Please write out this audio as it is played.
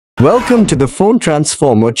Welcome to the Phone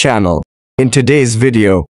Transformer channel. In today's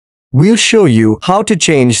video, we'll show you how to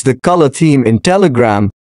change the color theme in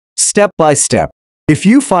Telegram, step by step. If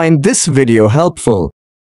you find this video helpful,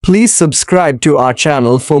 please subscribe to our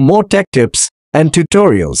channel for more tech tips and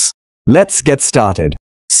tutorials. Let's get started.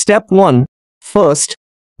 Step 1. First,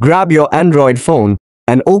 grab your Android phone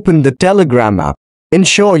and open the Telegram app.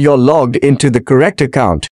 Ensure you're logged into the correct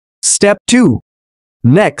account. Step 2.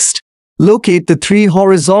 Next, locate the three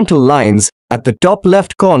horizontal lines at the top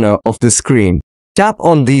left corner of the screen. Tap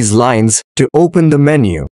on these lines to open the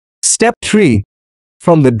menu. Step 3.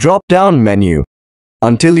 From the drop-down menu,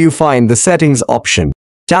 until you find the Settings option,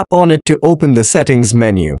 tap on it to open the Settings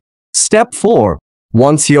menu. Step 4.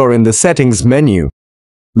 Once you're in the Settings menu,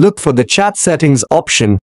 look for the Chat Settings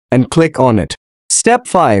option and click on it. Step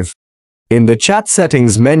 5. In the Chat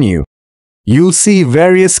Settings menu, you'll see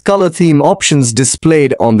various color theme options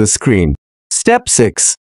displayed on the screen. Step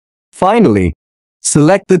 6. Finally,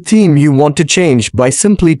 select the theme you want to change by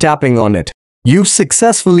simply tapping on it. You've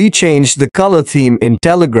successfully changed the color theme in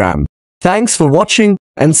Telegram. Thanks for watching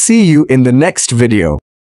and see you in the next video.